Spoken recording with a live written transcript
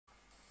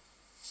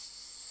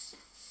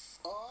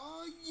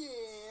Oh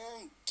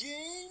yeah,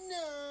 game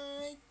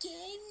night,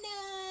 game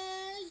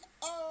night.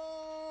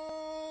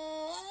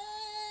 Oh,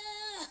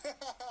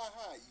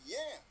 yeah.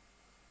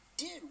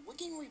 Dude, what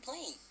game are we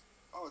playing?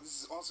 Oh, this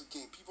is an awesome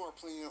game. People are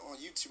playing it on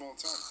YouTube all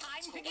the time. Time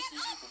to get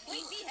up,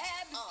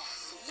 sleepyhead. Oh,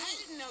 I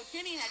didn't know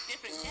Timmy had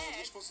different we're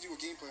heads. supposed to do a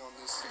gameplay on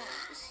this.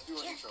 Let's do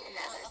our intro.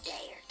 Another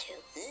day or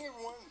two. Hey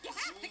everyone, You this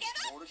have is to get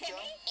up, Mordecai.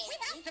 Timmy. We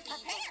have to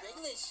prepare.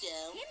 Regular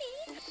show.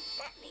 Timmy.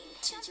 That means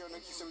Teach our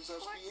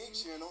 97/PA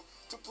channel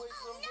to play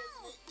some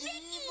no,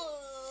 Resident Evil.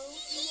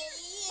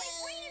 Wait,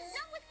 wait, it's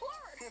not with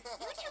horror.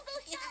 You two go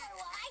start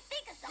while I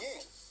think of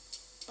something.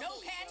 No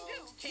can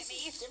do, Timmy.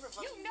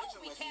 You know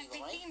we can't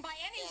be seen by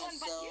anyone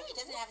but you. It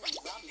doesn't have any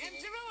zombies in It's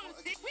it. the rules.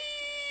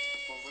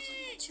 For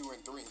Resident Evil 2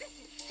 and 3. This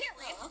is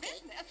serious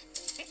business.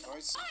 It's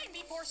Alright, time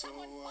before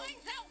someone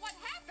finds out what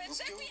happens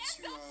let's and go we end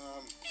to,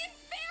 up in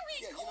very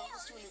yeah, you know,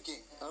 let's do a new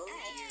game. Oh,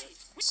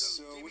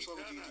 So, which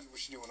level do you think we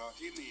should do it on?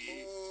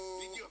 Jimmy,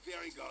 did your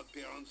fairy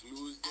godparents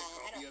lose their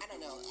copy I of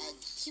don't know. the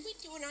Should we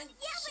do it on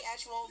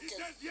casual? He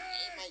Because says yes!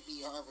 it might be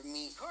hard for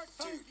me. Court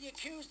finds the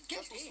accused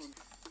guilty.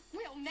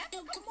 We'll never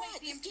Come on,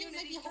 complete the this game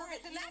might impunity be hard.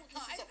 service in that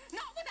time.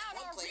 Not without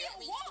our One player. real I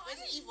mean, one.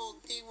 Resident Evil,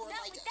 they were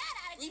Not like with that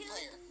three attitude.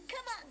 player.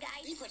 Come on,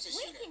 guys. Three-person We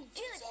shooter. can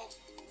do So, this.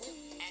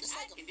 And it's I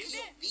like a can do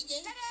POV this.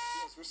 game. Ta-da!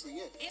 That's basically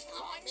it. It's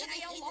going to man,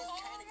 be I a hate this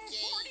long kind of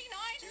game.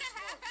 49 and a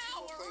half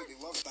People hours. play, they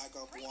love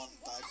Backup one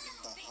back in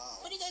the house.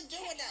 What are you gonna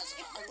do with us?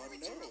 I don't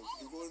know.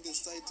 You're going to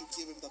decide to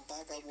give him the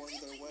backup one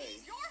either way.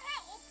 Your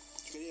help.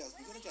 You're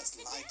gonna just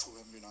lie to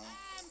him, you know.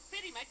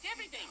 Pretty much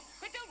everything.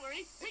 But don't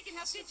worry, we can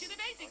help teach you the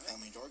basics. I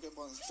mean, Jorgen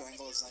Bon's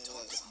triangle is not even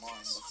that smart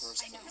in the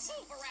first To place.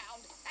 move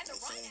around and the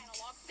I right think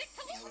analog stick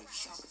to Maybe look it around.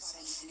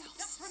 should-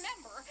 Just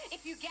remember,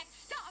 if you get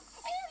stuck,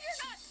 or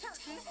you're not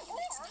certain, or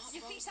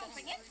you see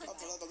something Oh, interesting,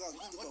 for the God,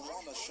 you need to go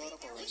around and shut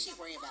up What already. is she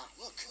worrying about?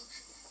 Look.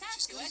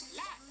 that's good.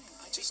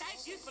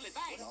 Besides useful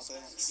advice, No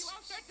thanks. you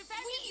all sorts of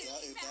facts.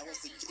 If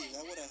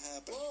that would have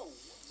happened, Whoa.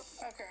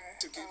 Okay.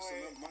 to give Oh,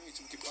 some wait. money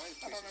to get by the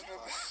I don't PlayStation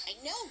know. 5. I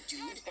know,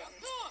 dude. Good.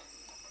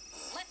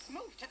 Let's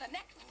move to the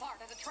next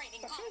part of the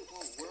training Oh,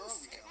 where are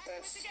we now?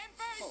 Once again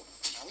first. Oh,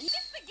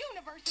 If the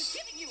universe is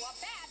giving you a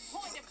bad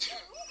point of view,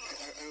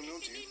 I don't know,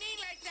 it can be dude. mean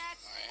like that.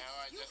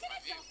 You can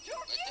adjust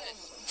your view.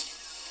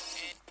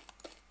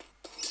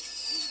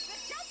 Use the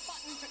jump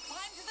button to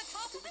climb to the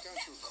top I of think we the got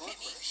into a steps, car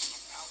Timmy. crash.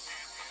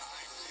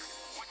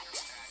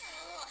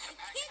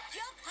 I can't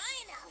jump high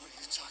enough.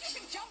 You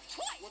can jump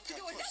twice What to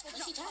do a kind of double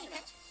What's he jump. talking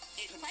about?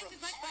 It's twice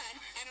as much fun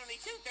and only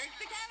 2/3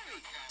 the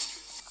calories.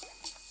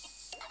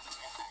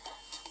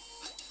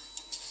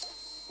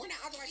 We're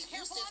not authorized to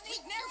use Careful this. on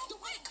these Wait, narrow the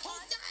way points,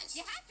 cold son. dies.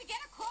 You have to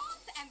get across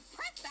and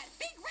press that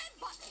big red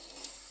button.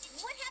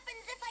 What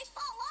happens if I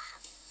fall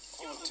off?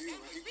 Oh, dude, That I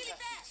was think really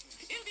fast.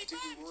 It'll be I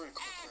think we fun. were in a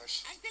car crash.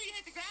 Until you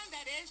hit the ground,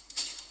 that is.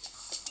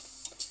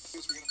 we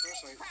got a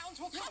flashlight. Crowns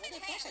will Yeah, come where in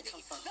did that flashlight handy.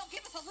 come from? They'll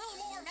give us a little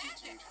more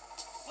magic.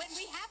 When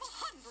we have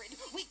 100,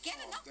 we get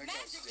Oh, enough that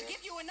guy's magic to dead.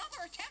 give you another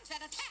attempt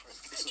at attack.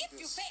 Listen to If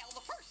you this. fail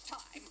the first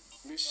time.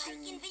 Mission.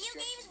 Like in video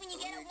games when you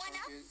get a eliminate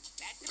 1-up? target,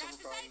 That's about cover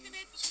the size button, of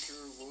it.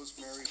 secure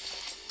Rosemary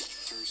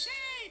pictures.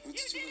 Yay! With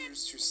You did it!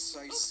 tutors to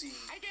site C.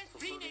 I guess for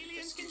green further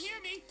aliens can hear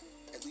investigation.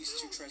 me. At least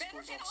 2 Better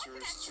transport get onto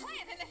officers that to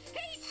plant and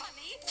escape,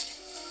 honey.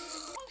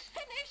 Almost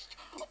finished.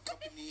 But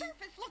company- this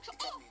surface looks the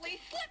company- awfully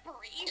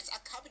slippery. It's a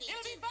company.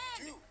 It'll be fun.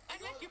 Dude,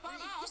 Unless you fall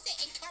You off. say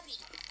a company.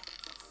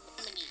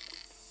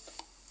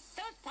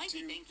 Those pointy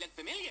Dude. things look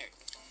familiar.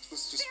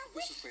 let's They're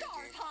wish just play a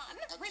stars, game. hon.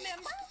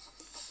 Remember?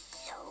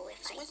 So if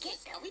So I what's get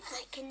this? Are them, we I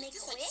playing? can make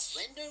Is a this like wish?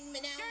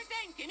 Slenderman now? Sure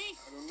thing, Timmy.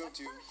 I don't know, But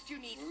dude. first you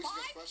need We always got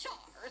 5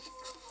 flashlight. stars.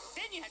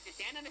 Then you have to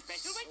stand on a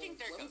special wishing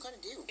What are we circle. gonna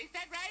do? Is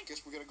that right?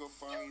 Guess we gotta go You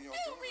find your do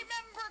daughter.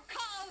 remember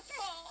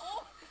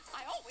Cosmo.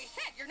 I always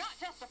said you're not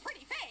just a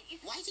pretty face.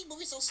 Why is he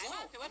moving so slow?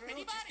 I'm also a I don't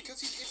pretty know, dude, body. because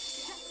he did.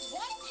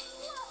 What?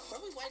 What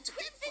are we wanting to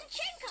Crimson Bigfoot?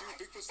 chin Dude, guard.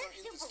 Bigfoot's not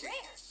in this game.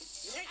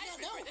 You I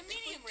don't know. prefer the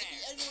medium Bigfoot can be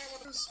rare. anywhere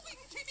where there's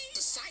Moving, Timmy.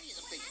 society is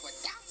a Bigfoot.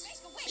 Thousands,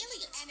 Make a wish.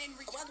 millions. And in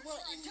return Around the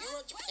world, for in a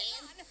Europe, job Japan,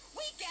 well done,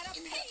 we get a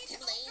in the page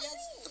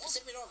Himalayas, the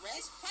Pacific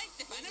Northwest. Twice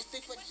the fun. Where's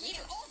Bigfoot But we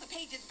here? get all the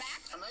pages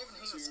back. I'm not even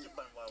hitting the skip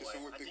button while Just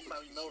know where I think Bigfoot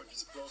my is. remote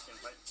is broken,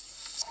 right?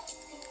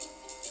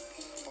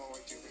 Oh,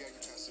 wait, dude, we gotta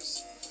get past this.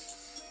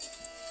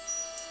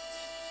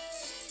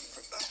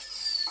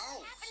 Ow!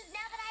 What happens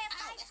now that I have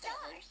Ow, 5 that's gotta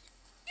hurt. stars?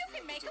 You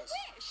can make a does.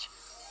 wish.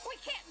 We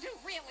can't do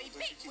really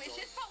Don't big you keep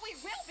wishes, but we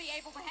will be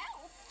able to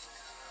help.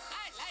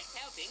 I like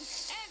helping,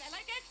 and I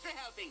like extra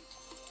helping.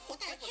 What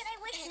the heck What should I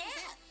wish the heck was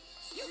now? that?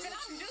 You can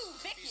Well, undo to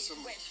be Vicky's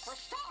some wish for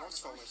Frost stars.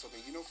 falling or something.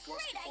 You know Frost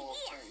Great can fall all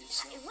the idea. time. You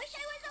just I know. wish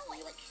I was You're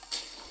awake. like,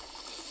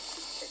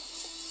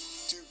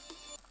 Dude,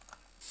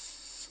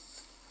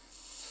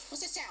 what's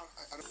that sound?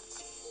 I don't.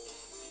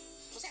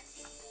 What's that?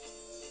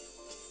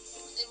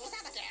 Was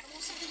that like an animal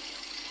or something?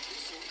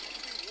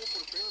 You wolf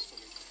or a bear or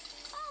something.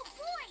 Oh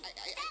boy,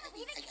 that'll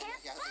be the camp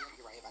Yeah, spot.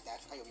 you're right about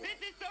that. You're This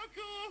right. is so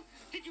cool.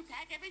 Did you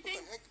pack What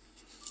everything? the heck?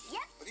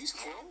 Yep. Are these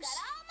I've clothes?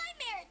 got all my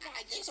merit I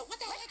badges. think so. What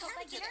the Let's heck hope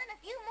I happened to can them? earn a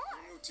few I more.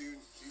 don't know,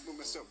 dude. You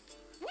messed up.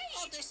 Wait,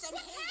 Oh, there's some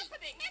what's hanging.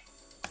 happening?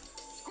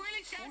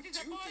 Squirrely Because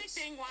it's a do boy this?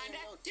 thing, Wanda.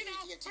 I know, You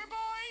know, idiot. for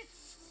boys.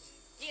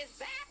 He is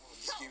back.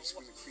 This game's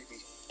really creepy.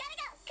 Gotta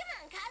go. Come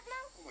on, Cosmo.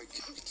 Oh my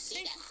god.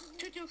 See that?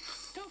 Tutu,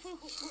 tofu.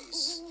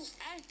 Jeez.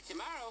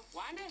 Tomorrow,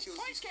 Wanda, Kills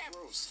boys these camp.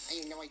 gross. I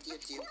had no idea,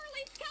 dude.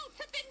 Squirrely scouts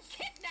have been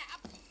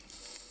kidnapped.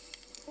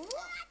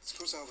 What? This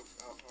goes out of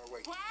our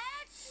way.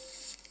 What?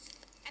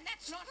 And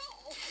that's not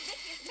all.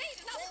 This is made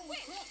another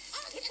wish.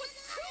 It was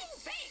too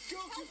big to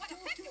tell what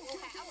effect it will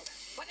have,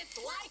 but it's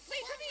likely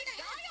to be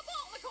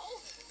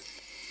diabolical.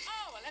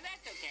 Oh, well,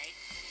 that's okay.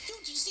 Dude,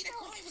 did you see that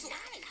No, guy was it's not,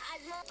 alive?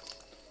 Cosmo.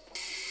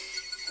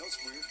 That was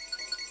weird.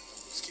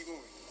 Let's keep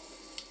going.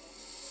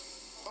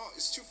 Oh,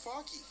 it's too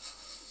foggy.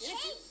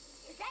 Hey,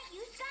 is that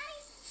you, Scotty?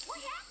 What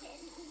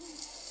happened?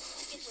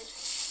 It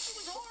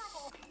was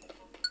horrible.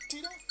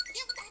 Tina?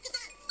 Yeah, what the heck is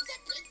that? Is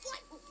that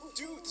Bigfoot?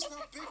 Dude, it's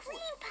not Bigfoot.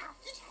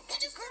 You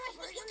just said it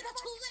was looking at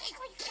too late.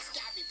 It's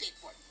gotta be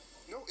Bigfoot.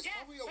 No, it's Yeah,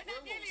 probably a but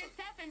not nearly werewolf.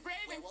 as tough and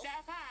brave and Werewolf?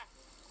 stuff,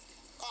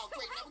 huh? Oh,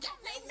 great. How Now we got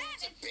come they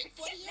werewolves and managed to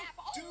Bigfoot here? kidnap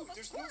all Dude, the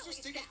there's no such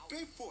squirrely thing as scouts?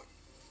 Bigfoot.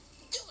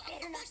 Dude, of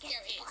course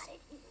there is.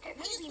 There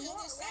may be more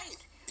around.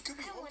 It could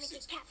be I don't want to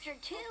hoaxes. get captured,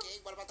 too. Okay,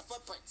 what about the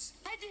footprints?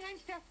 Hide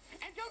behind stuff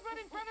and don't run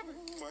in front of her.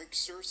 Mike,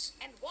 sirs.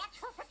 And watch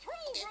her patrol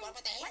Okay, route. what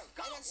about the hair? Let's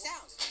go. Right on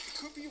sounds. It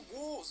could be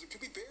wolves. It could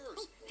be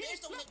bears.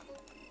 Bears don't make...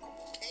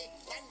 Okay,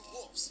 not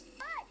wolves.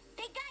 What?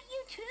 They got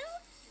you, too?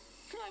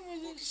 I was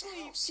Look, it's a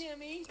asleep, house.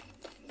 Timmy.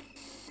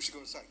 We should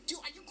go inside.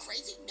 Dude, are you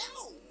crazy?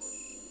 No!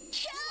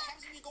 Chuck! How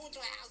can you go into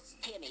a house?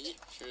 Timmy.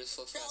 Sure is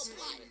so No,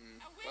 fascinating.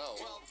 blood.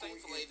 Well,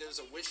 thankfully there's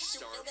a wish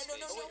star No, space.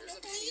 no, There's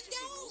a please, page of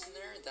no. things in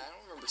there. I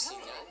don't remember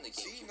seeing that in the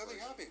See, GameCube nothing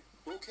version. happened.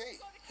 We're okay.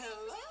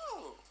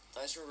 Hello.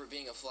 I just remember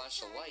being a flash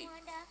of light,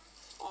 Wanda.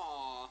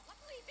 Aw,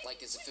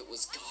 like as if it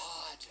was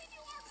God.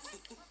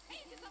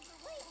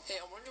 Hey,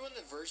 I wonder when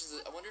the versions.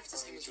 I wonder if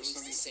this game was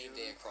released the same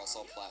day across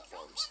all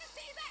platforms.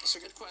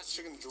 Good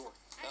question. Check in the drawer.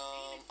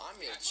 I'm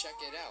gonna check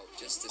it out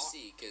just to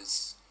see,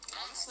 cause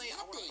Honestly, I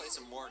want to play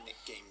some more Nick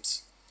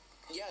games.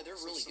 yeah, they're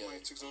really Somebody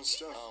good. took those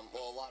stuff.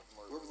 Well, a lot of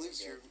them are Whoever really lives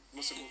good. here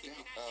must have moved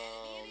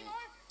out.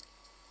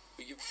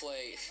 We could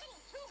play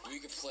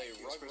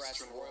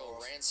Rugrats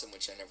Royal Ransom,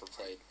 which I never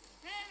played.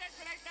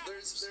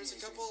 There's a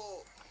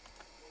couple.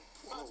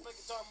 Whoa. Let's make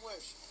a dumb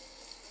wish.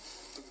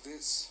 Look at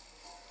this.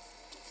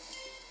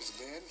 There's a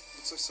band.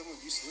 Looks like someone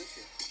used to live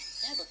here.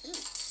 Yeah, but who?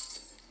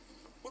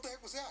 What the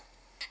heck was that?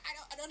 I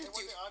don't Hey, know,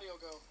 where'd dude. the audio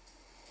go?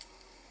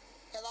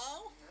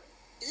 Hello?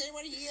 Is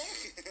anybody here?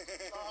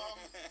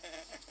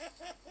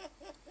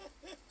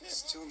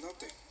 Still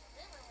nothing.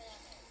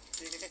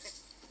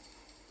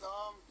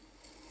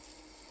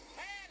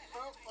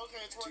 Oh,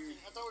 okay, it's working.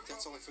 Dude, I thought we were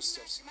that's all my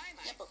footsteps.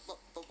 Yeah, but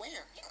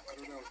where? I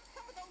don't know.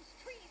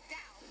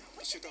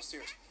 Let's shoot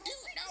downstairs. Dude,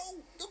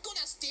 no! Don't go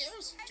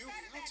downstairs! Dude, we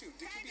have to.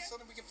 There could be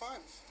something we can find.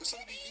 There's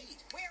something we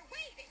need. We're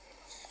waiting.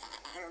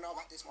 I don't know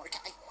about this,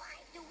 Mordecai.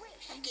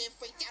 I'm getting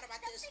freaked out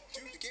about this.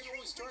 Dude, the game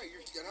always started.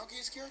 You're now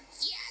getting scared?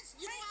 Yes!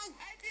 You know how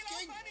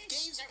good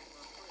games are.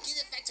 Give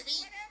it back to me.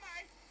 What am I?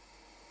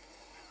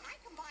 I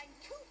combined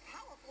two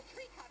powerful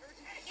tree cutters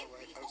in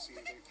Alright, the I don't see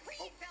ultimate anything. tree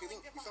Oh, hey, felling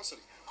look, we found device,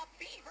 something. a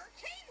beaver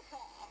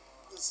chainsaw.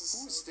 This is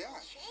Who's so that?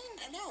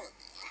 I don't know.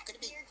 Could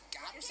it be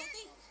God or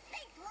something?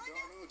 Thanks, I Wanda.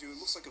 don't know, dude. It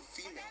looks like a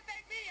female. Not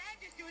like me, I'm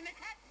just doing the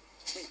cut.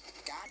 Wait,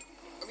 God?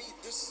 I mean,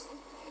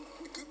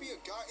 it could be a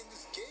guy in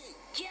this game.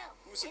 Joe,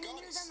 Who's a any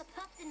news goddess? on the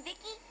Pups and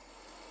Vicky?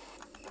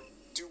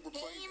 Dude, we're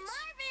Hey, playing this.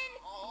 Marvin!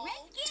 Oh,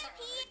 Red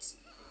guaranteed!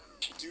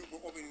 Dude,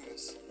 we're opening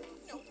this.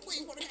 No,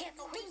 please, what If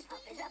Queen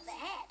Pup is up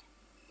ahead.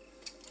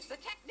 The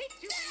techniques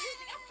you've been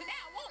using up to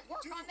now won't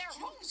work Dude, on their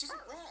home it's just a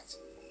turf. rat.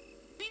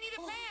 We need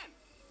a plan.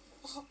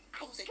 I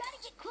gotta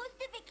get close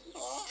to Vicky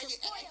Oh, to I hate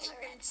spoil her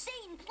rats.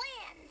 insane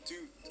plan.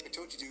 Dude, I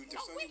told you, dude,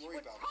 there's A something wish to worry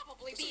would about.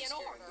 probably There's be in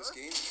nothing scary in order. this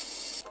game.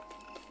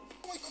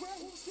 Oh my crap,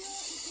 who's that?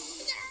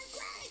 No,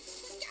 Greg!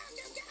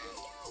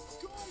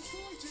 Go,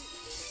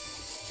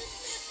 dude!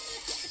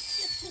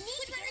 You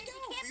need to get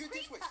We go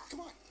this way,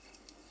 come on.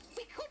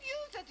 We could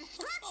use a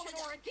distraction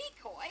or a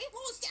decoy.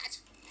 What was that?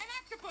 An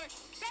octopus.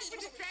 That would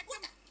distract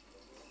them.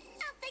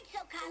 I don't think so,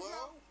 Cosmo.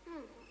 Hello?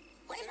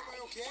 What Is about everybody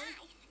a okay?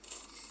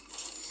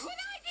 disguise? Good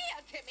idea,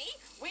 Timmy.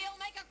 We'll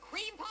make a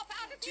cream puff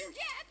out of you Dude.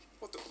 yet.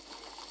 What the?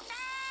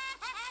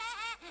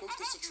 What's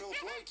this, a trail of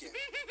blood again?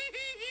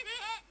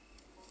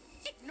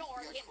 Ignore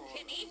We got him, caught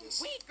Timmy. in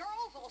this. We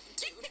girls will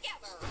stick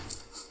together.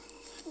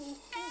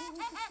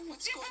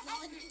 What's going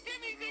on?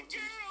 Timmy's a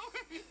girl.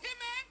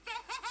 Samantha.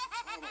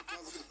 Oh my god,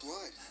 look at the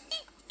blood.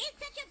 It's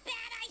such a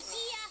bad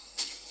idea.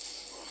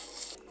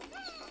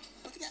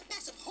 Look at that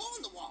massive hole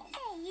in the wall.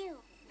 Hey, you.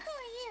 Who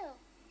are you?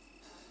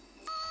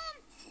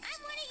 I'm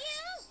one of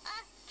you.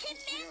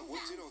 Yeah, what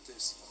Samantha. did all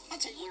this? I'll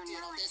tell you You what did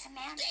know all it, this.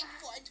 Samantha.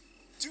 Bigfoot!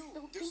 Dude,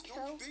 Don't there's think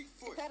no so.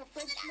 Bigfoot. Is that a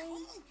French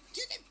name?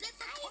 You think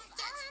Bigfoot caused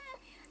this?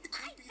 It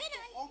could I've be been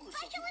the on hog or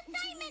special something.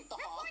 assignment, The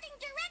hog? reporting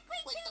directly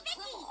Wait, to the Vicky.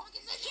 criminal hog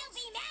is in She'll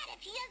be mad if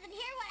she doesn't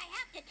hear what I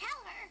have to tell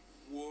her.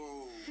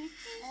 Whoa.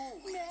 Oh,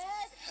 my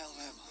Ned, Hell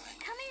am I?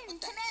 come in,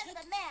 What the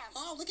Samantha, ma'am.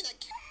 Oh, look at that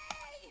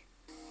cat.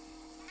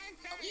 I'm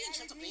Are we in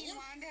Transylvania?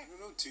 I don't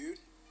know, dude.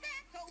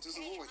 That's It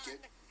doesn't look like it.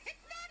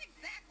 It's not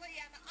exactly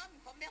an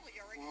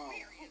unfamiliar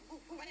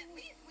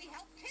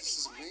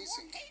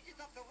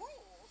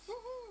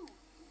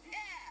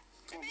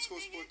Come on, let's go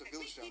explore the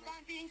village down there.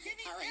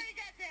 Alright.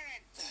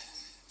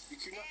 You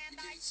can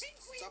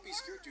stop being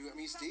scared, dude. I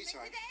mean, it's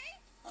daytime.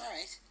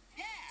 Alright.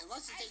 Yeah.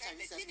 Unless it's daytime,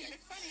 Also, that's Jimmy good.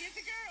 looks funny as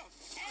a girl.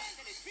 And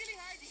that it's really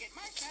hard to get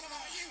marshmallow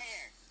out of your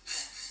hair.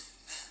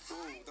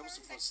 Oh, that was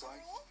a fun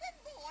slide. Girls and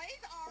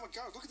boys are... Oh my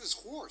god, look at this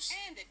horse.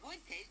 And it would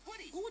taste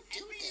woody. Who would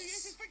do and we this?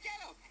 use it for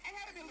jello. And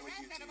how to build a No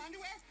idea, raft out of dude.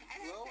 underwear. And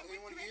Well, how to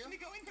anyone which here? direction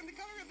to go in from the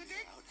color of the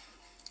dirt.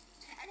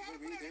 And how to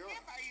put out a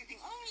campfire using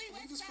only Look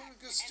wet at this socks. pretty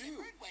good And stew.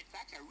 the bird wet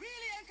socks are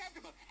really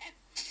uncomfortable. And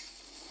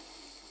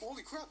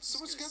Holy crap,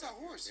 someone's got that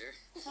horse.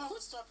 Oh,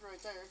 let's stop right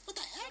there. What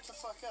the heck? Shut the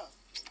fuck up.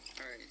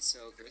 Alright,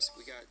 so Chris,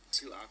 we got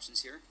two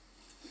options here.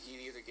 We can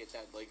either get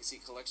that Legacy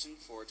Collection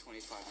for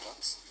 $25,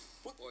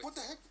 What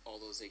the heck? all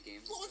those 8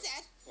 games, What was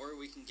that? or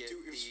we can get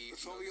Dude, the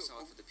it's probably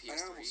Metal Solid for the an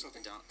animal PS3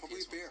 something. and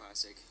Probably a PS1 bear.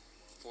 Classic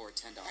for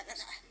 $10. I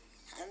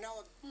don't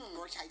know.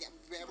 Mordecai, that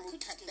bear We moved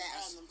could cut just get that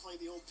fast. and then play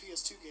the old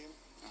PS2 game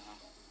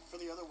for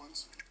the other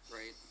ones.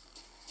 Right?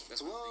 That's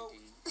what Hello? I'm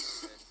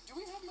thinking. Do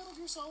we have Metal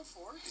Gear Solid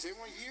 4? Is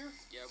anyone here?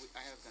 Yeah,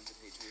 I have Guns of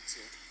Patriots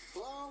here.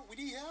 Hello? We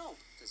need help.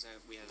 Because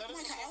we have... That is-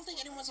 Mordecai, I don't think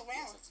anyone's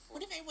around. that's the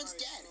What if everyone's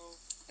Alright, dead? so-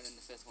 And then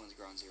the 5th one's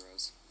Ground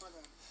Zeroes.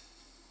 Okay.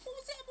 What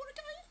was that,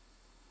 Mordecai?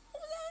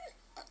 What was that?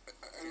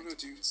 I don't know,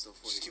 dude. It's still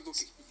Just keep $40.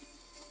 looking.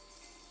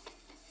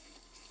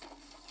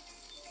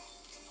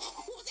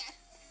 What was that?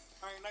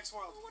 Alright, next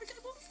world. Mordecai,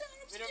 what was that?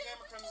 I'm Video scared. game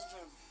or Crimson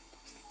Gem?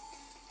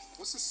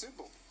 What's the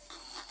symbol?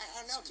 I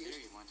don't know, There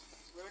dude. you want.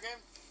 Video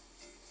game?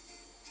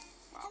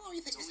 How long do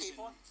you think It's this only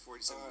game for? been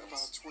 47 About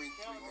minutes.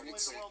 23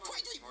 minutes. the world.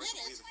 23 Or it'll be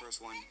minutes? the first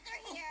one.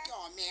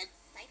 Oh, man.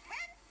 my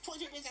friend,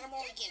 23 minutes and I'm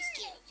already getting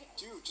scared.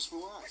 Dude, just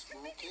relax.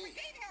 We're okay.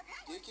 invading our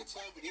palace. Didn't get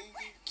tired. We didn't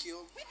get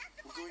killed. We have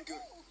to We're find going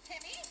good. the rules,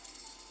 Timmy.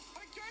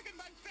 Or Jorgen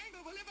von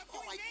Strangle will live up to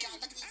Oh my his God,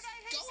 name. look at these And I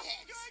hate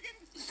go-aheads. Jorgen.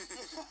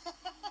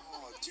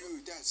 Oh,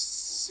 dude, that's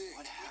sick.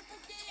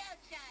 Stay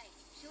outside.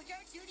 Shoot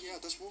our duty. Yeah,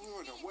 that's what we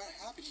want to know. What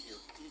happened here?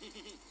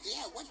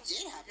 Yeah, what did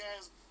You happen?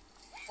 guys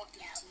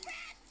fucking team.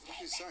 Look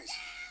at this size.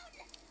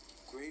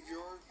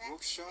 Graveyard,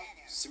 workshop,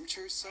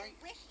 cemetery site.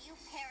 I wish you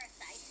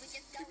parasites would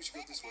just Maybe go we should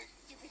go live this in way.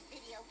 that stupid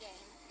video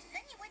game.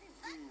 Then you wouldn't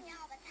bug me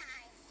all the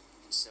time.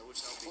 So which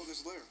I'll Oh, be...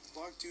 there's a letter.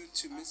 Logged due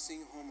to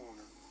missing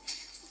homeowner.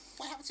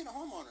 What happened to the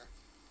homeowner?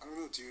 I don't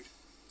know, dude.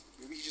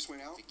 Maybe he just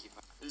went out.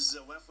 This is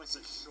a reference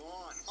to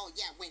Sean. Oh,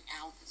 yeah, went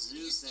out. Do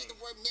you see the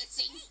word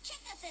missing? Hey,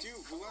 check out this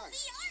Dude, cool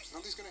relax. VR.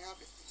 Nothing's gonna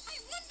happen. I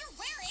wonder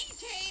where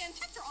AJ and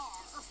Tetra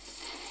are.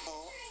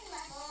 Oh,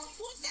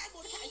 What's that,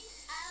 Mordecai?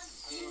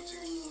 I don't know,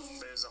 dude.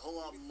 There's a whole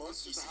lot more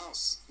That's just a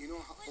house. You know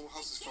how old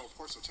houses fall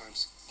apart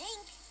sometimes.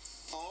 Ink.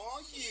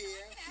 Oh,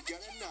 yeah. You got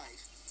a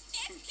knife.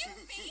 Excuse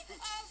me,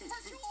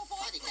 virtual Oh,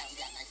 voice. I think that we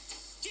got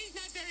She's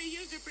not very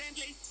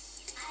user-friendly.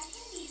 I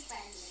can be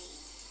friendly.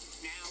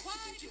 Now, why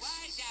do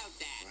I doubt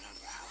that? I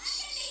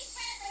can be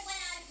friendly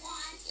when I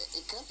want.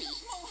 It could be.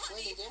 Oh, Where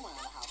honey, did they want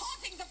stop a house?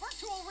 taunting the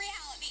virtual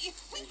reality.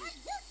 We have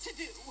work to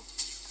do.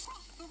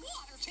 Cross the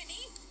water,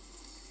 Timmy.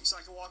 So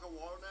I can walk on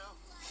water now?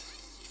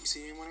 You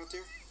see anyone out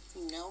there?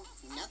 No,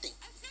 nothing.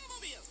 A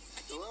snowmobile.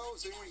 Hello?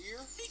 Is anyone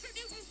here? Secret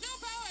mutant snow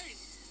powers.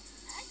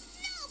 A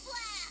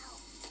snowplow.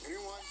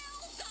 Anyone?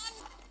 Well done.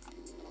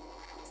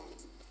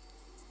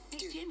 Hey,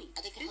 Dude, Jimmy,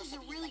 I think this is a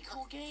something really like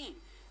cool game,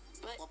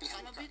 but Well,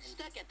 behind I'm a the bit curtain.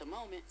 stuck at the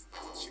moment.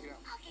 Let's check it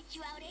out. I'll get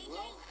you out, AJ.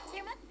 Hello?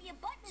 There must be a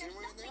button Is or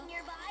anyone in something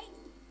there? nearby.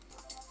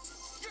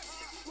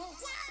 Whoa!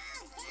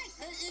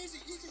 Hey, easy,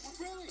 easy. We're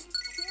friendly.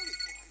 We're friendly.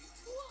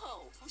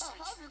 Whoa, a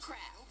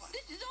hovercraft.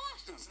 This is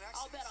awesome.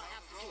 I'll bet I'll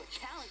have to do a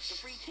challenge to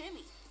free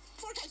Timmy.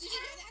 Mordecai, did you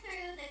hear that?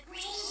 Through the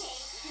green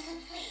gate to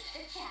complete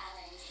the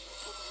challenge.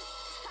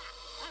 Ha!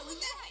 I was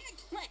right.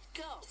 Let's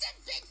go. Is that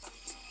big?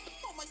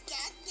 Oh my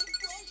God, this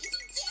boy is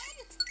dead.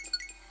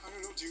 I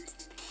don't know, dude.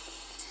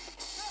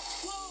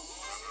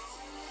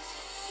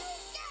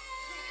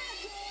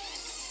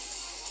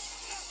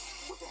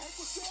 What the heck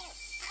was that?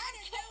 I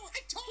don't know. I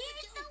told you.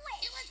 Here's the way.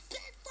 It was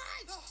Big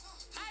Bite.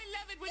 I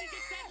love it when he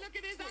gets that look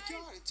in his Oh my eyes.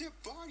 God, a dead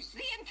body.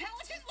 The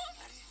intelligent look.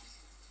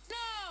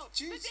 No, the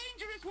Jeez.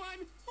 dangerous one.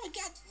 Oh my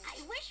God. I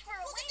wish for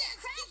a Look way at to that.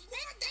 crash Just this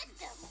look at that.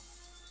 victim.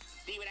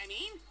 See what I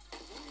mean?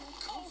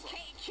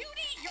 Okay,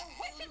 cutie, your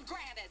wish is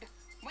granted.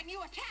 When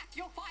you attack,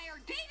 you'll fire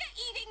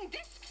data-eating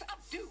discs of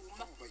doom.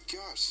 Oh my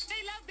gosh.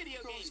 They love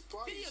video Look at all games. these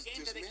bodies. Video games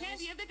There's are the males,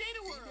 candy of the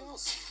data world.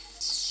 Females.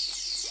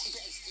 You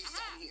better stay Aha,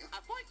 down here. a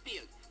force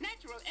field.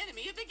 Natural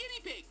enemy of the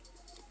guinea pig.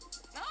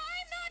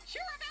 I'm not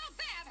sure about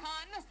that,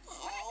 hun. But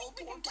I Oh,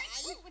 think we can break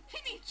Mordecai. through with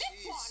Timmy's disc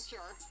Jeez.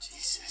 launcher.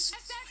 Jesus.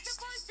 Attack the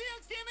force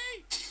field, Timmy.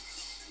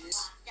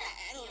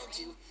 I don't know,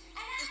 dude.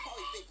 It's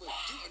probably Bigfoot.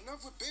 Dude,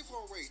 enough with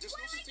Bigfoot already. There's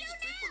no such thing as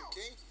Bigfoot,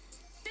 okay?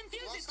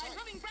 Confuse it Last by time.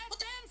 humming brass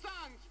band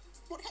songs.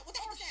 What the heck was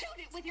that? Shoot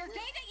it with your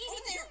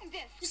data-eating doom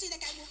disc. You see that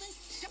guy moving?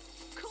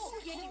 Cool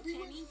game,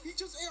 Timmy. He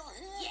just ate our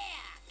hand.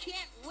 Yeah,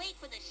 can't wait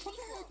for the What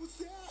the sequel. heck was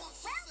that?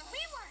 Well,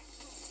 we won.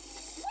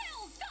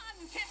 Well done,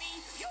 Timmy.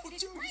 You Oh,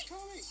 did dude, great. he's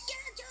coming. Get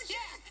out your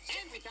Yeah,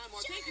 and we found more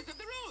pages of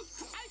the rules.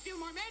 I feel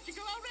more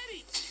magical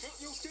already.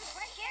 Yo, stay.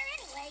 Fresh air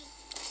anyway.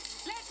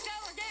 Let's go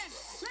again.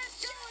 Let's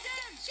go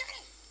again. Shoot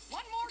it.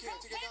 One more Okay, I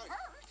don't think I get got it.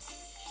 hurt.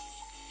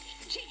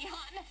 Gee, Sorry,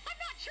 hon. I'm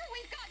not sure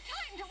we've got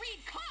time to read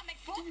comic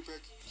Give me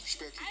books.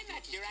 back. I'm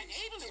not sure I'm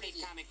able to read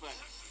comic books.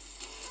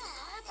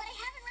 Aw, but I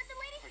haven't read the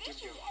latest Alright,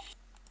 issue give me yet.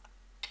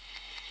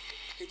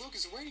 Hey, look,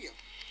 it's a radio.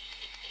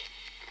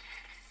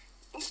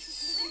 Where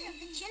have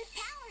the Chin's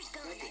powers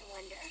gone, I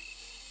wonder?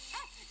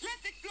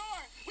 Let's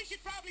explore. We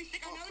should probably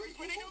stick our noses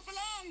where they don't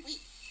belong.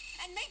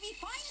 And maybe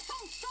find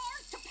some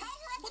stars to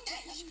power up the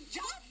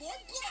job. Where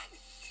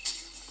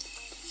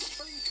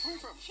are you coming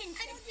from? Chin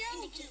said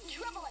indicate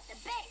trouble at the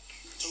bank.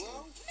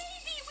 Hello?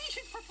 Maybe we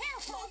should prepare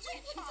for a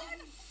witch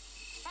hunt.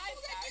 5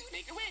 stars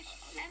make a wish,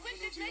 and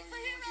wishes make for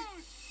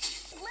heroes.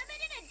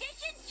 Limited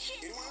edition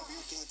Chin Anyone card.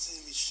 over here? God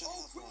damn it, shut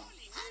up, man.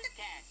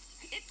 Cat.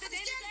 It's the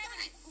Daily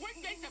Gravity,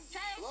 workplace of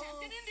Child Hello?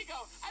 Captain Indigo,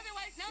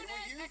 otherwise known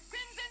Anyone as here? the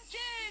Crimson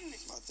Chin.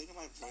 I think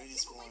my brain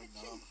is going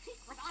numb.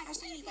 Secret I don't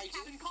see anybody,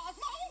 Captain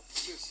Cosmo.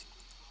 This.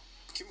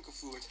 Chemical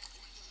fluid.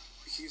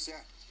 We can use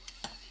that.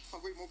 Oh,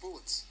 wait, more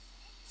bullets.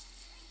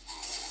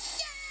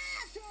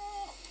 Yeah!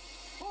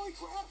 Holy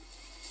crap!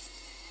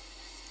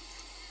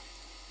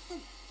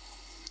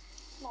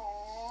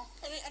 Aww.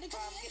 I'm getting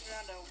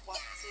around to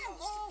watching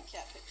all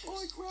cat pictures.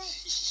 Holy crap!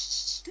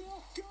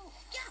 Go!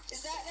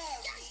 Is that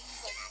Lee's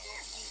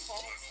like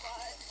default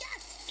spot?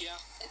 Yeah.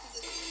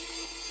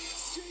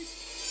 Jeez!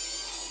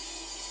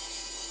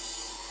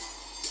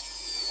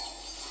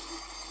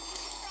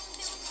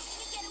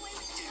 Get away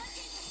with the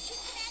punches.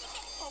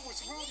 Oh,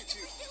 what's wrong with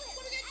you?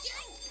 What did I do?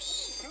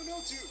 No,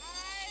 dude!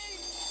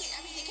 I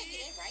mean, they can't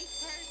get in, right?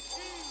 Oh,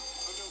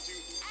 no, dude.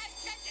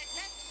 Let's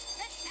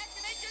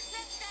activate your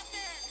truck stop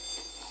there.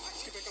 Let's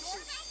get back Your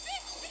upstairs.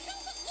 outfit, it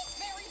doesn't look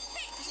very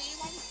safe.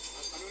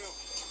 I don't know.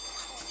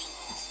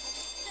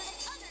 So that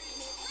others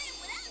may live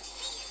without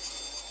fear.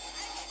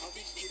 How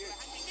did you get in?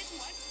 Hunting didn't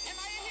what? Am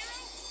I a hero?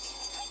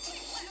 Quickly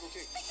left.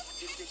 Okay. Think of a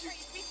Good, good,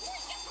 catchphrase before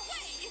he gets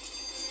away.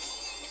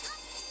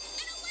 Up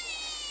and away!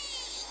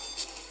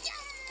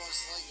 Buzz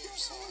Lightyear,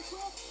 so Holy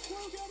crap! Go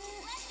get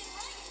it! Left and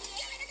right.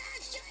 Give me the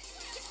guns!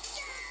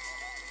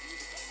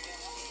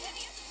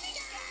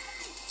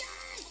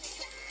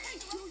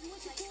 Dude, you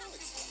want the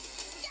bullets?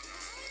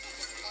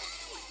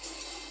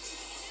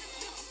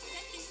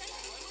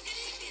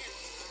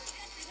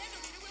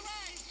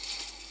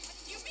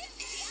 You missed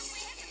the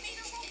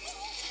apprehensiometer will go.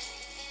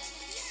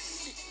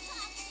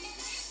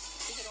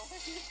 Is it over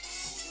here?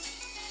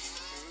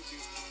 No,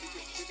 dude.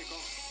 Take the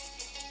call.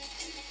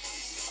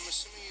 I'm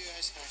assuming you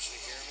guys can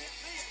actually hear me.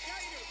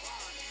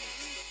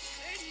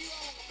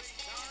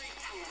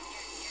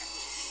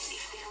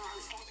 If there are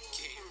any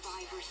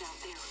survivors out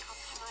there,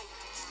 come tonight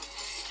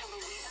to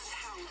Louisa's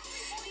house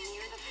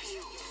near the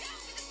field.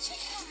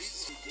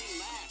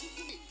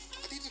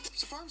 I think the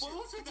survivors Well, here.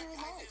 what's with They're that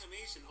guy's alive.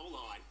 animation? Hold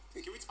on.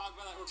 Can we talk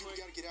about that real Dude, we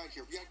quick? gotta get out of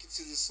here. We gotta get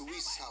to this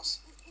Luis's house.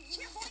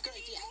 Good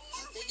idea.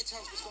 They can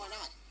tell us what's going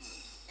on.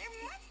 There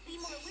must be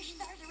more wish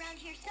stars around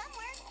here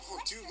somewhere. Oh,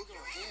 dude, look at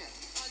our hand.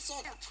 I saw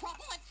There's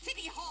trouble at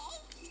City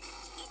Hall. It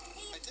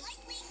seems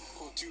likely.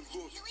 Oh, dude,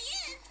 look. Here he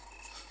is.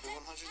 The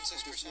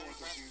 106% of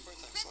graphic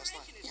birthdays last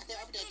night. Yeah,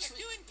 they're up that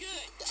tree. Doing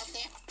good. They're up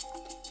there.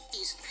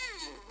 Jeez.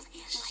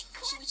 My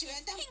Should we shoot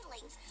at them?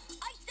 tingling.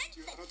 I sense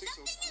Dude, I that don't think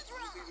so. something is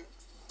wrong.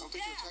 I don't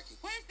think they're attacking.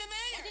 Where's the Why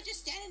mayor? they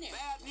just standing there?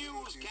 Bad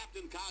news,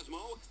 Captain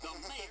Cosmo. The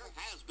mayor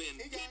has been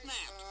Hey, guys,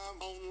 kidnapped.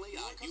 Only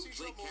you a wanna come see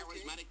hugely trouble,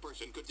 okay? charismatic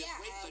person could Yeah,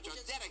 dissuade such we're a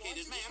just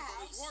dedicated going to man his from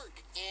his house. work.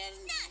 And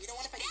we don't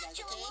want to fight you guys,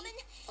 That's your okay? woman.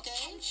 Okay?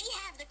 Can she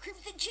have the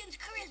Crimson Chin's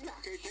charisma?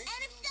 Okay, thank And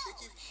you. if so,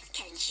 Thank you.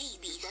 can she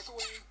be Just back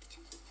away.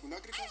 We're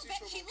not gonna I'll cause you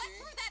bet trouble, she left okay?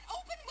 through that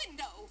open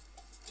window.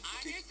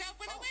 Arm yourself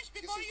with a wish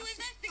Yes, before sir. you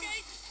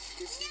investigate.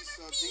 Guess these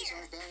never things fear?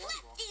 aren't bad after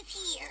all. Cleft is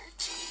here.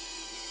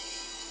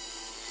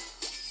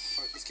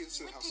 Alright, let's get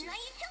into the house In here. my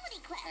utility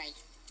cleft. Right.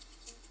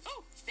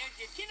 Oh, there's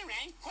your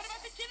Chinarang. What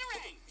about the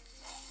Chinarang?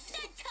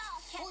 Good call,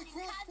 Holy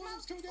Captain crap, Cosmo.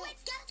 what's going down?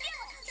 Let's go get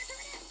her.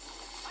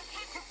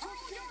 Attack her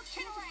through your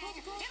Chinarang.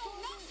 It'll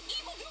knock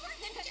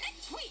evildoers into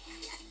next week.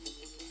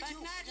 But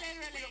Dude, not we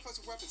literally. gotta find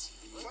some weapons.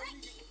 Why do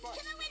you get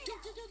To the window.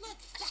 Look.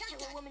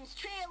 That woman's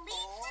trail leads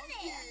Oh, from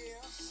there.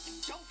 yeah.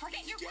 Don't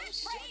forget your Got a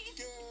catchphrase.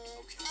 shotgun.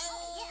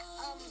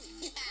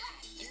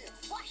 Yeah,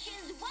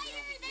 washes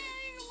whiter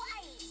than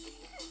white.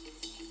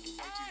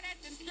 Oh,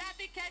 that's some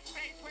sloppy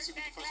catchphrase Let's work see if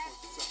we there, can find class.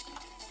 some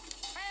weapons.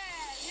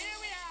 Well, here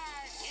we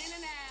are, in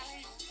an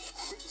alley.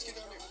 Quick, let's get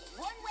down there.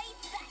 One way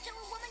faster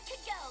a woman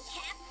could go,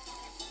 Cap.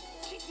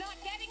 She's not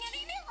getting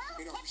any nearer.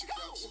 You know, we Let's should go.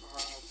 grab some,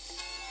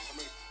 I'm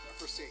gonna,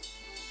 first aid.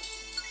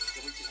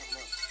 Then we can have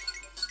enough.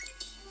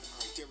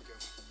 Alright, there we go.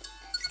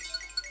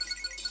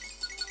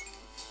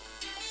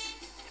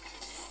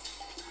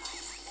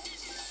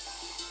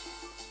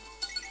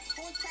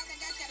 Holy crap, that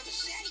guy's got a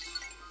machete.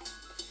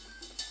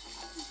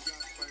 We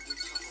gotta find a way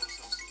to cover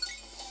ourselves.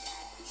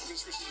 I'm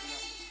gonna switch to the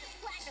knife.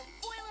 Platinum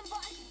foil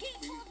embossed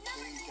gatefold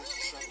number 2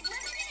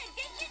 limited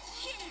edition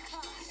Chin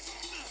card.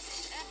 Here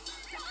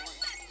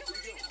we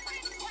go.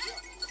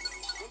 Yeah.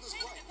 Windows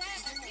black.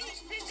 He's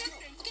in the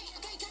house. Let's go.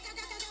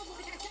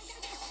 Okay, go.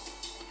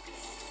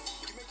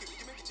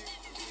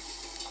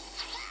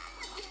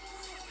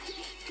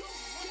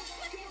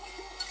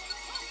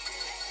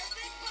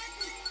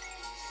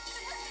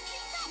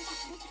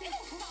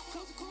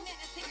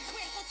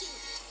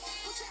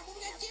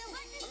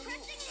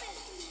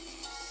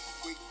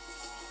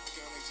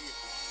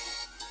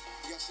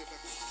 step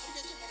back. You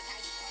got your Mordecai.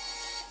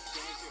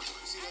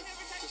 You see that?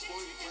 That's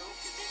blowing the barrel?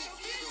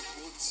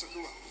 Blow the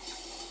sucker up.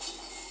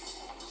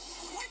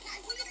 Mordecai,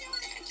 what are you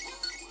doing? They're gonna kill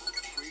us.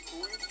 Wait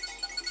for it.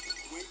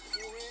 Wait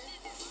for it.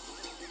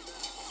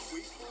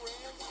 Wait for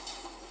it.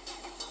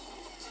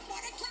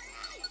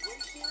 Mordecai!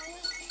 Wait for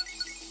it.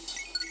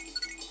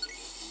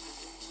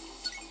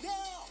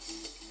 Now!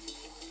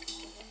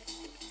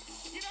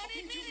 You don't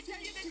need me to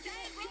tell you that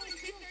giant rolling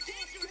pins are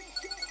dangerous.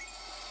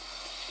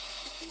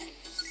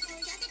 We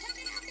got to come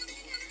out of the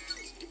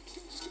house.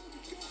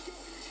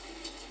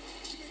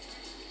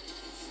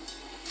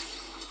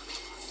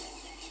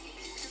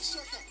 Get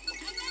stuck up.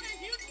 Another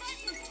huge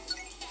button.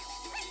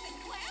 Press it,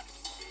 Clef.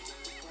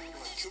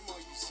 Come on,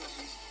 you son.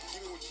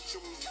 Give me what you show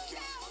me what you got.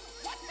 Now,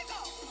 what's the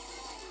go?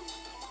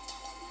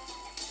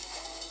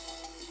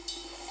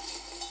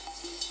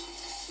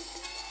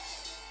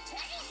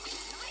 Hey,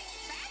 nice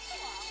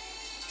spatula.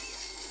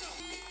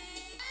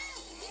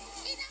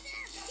 He's up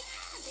there.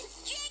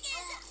 Jig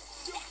is up.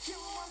 That's a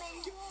woman.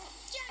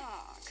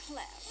 Ah,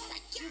 Clef.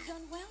 You've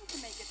done well to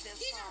make it this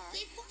These are far.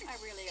 big boys. I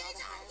really ought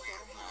to These are hire better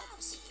help.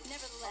 werewolves. I don't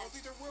Nevertheless,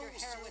 think they're your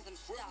werewolves, heroism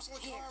too. Werewolves stops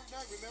only here. come out at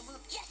night, remember?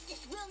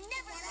 Justice will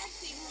never let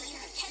you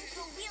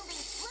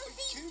pencil-wielding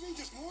floozy. Kidding me?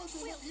 There's more of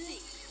them We'll up here.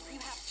 see. You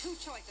have two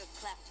choices,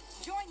 Clef.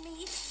 Join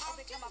me or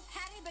become a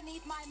patty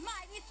beneath my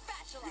mighty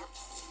spatula.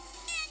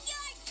 And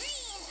your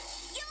dreams.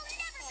 You'll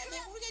never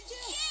man, what are we gonna do?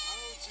 Jim I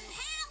don't do.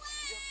 Power.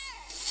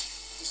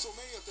 There's so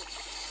many up there.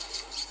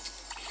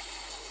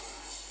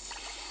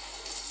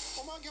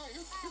 Oh my God!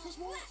 Here comes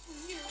more.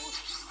 You.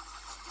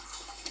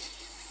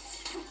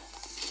 Dude,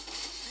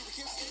 we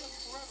can't stay up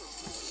here forever.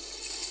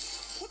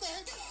 What the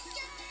heck?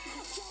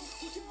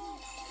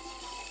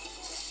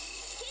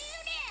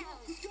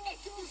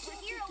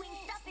 Superheroing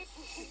stuff is...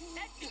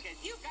 That's because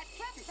you've got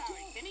Clef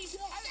powers, Timmy.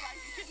 Otherwise,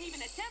 you shouldn't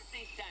even attempt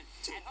these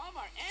stunts. At home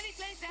or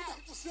anyplace else.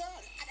 What's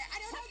that? I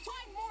don't know. Let's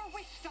find more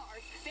wish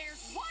stars.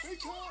 There's one Hey,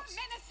 more cops.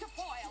 menace to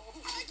foil. Oh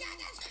my God,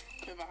 that's...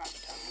 Never had a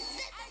time.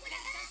 I've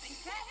got something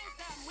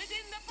troublesome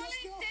within the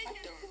police I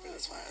station. don't remember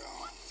this one at all.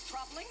 What's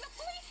troubling the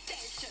police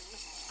station?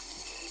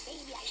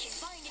 Maybe I should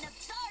find enough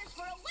stars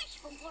for a wish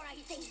before I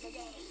save the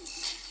day.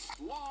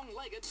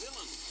 Long-legged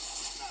villain.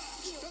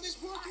 That is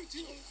working,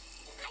 too.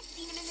 I've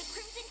seen him in the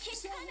Crimson Chin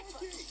It's not comic book.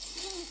 working.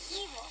 He's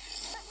evil,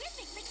 but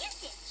rhythmically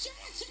gifted. Shut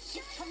up,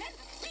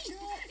 Tremendous speed.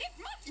 It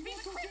must be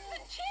the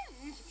Crimson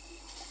Chins.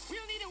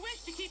 We'll need a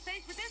wish to keep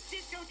pace with this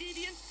disco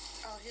deviant.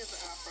 Oh, here's the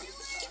opera.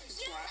 He's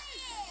black.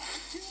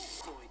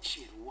 Boy,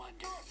 Chin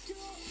Wonder.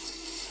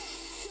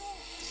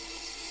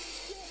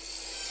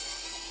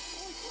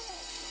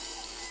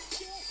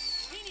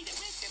 We need a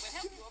wish that will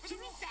help you over the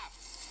rooftop.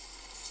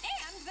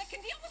 And that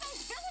can deal with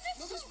those villainous...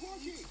 Nothing's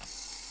working.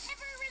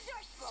 Ever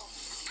resourceful.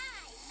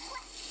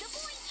 The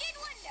boy Chin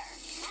Wonder.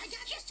 I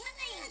got just what I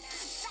need.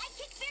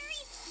 Sidekick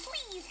Fairy,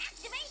 please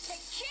activate the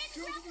Chin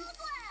Rumble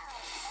Glow.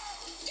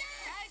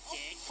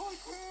 Sidekick? Holy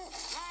crap.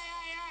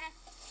 Aye.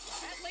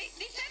 At least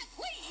he said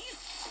please.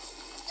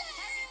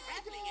 Target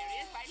grappling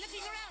areas by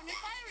looking around and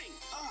firing.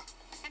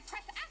 And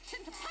press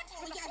action to punch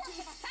with the force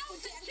of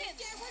 1,000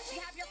 chins. You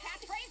have your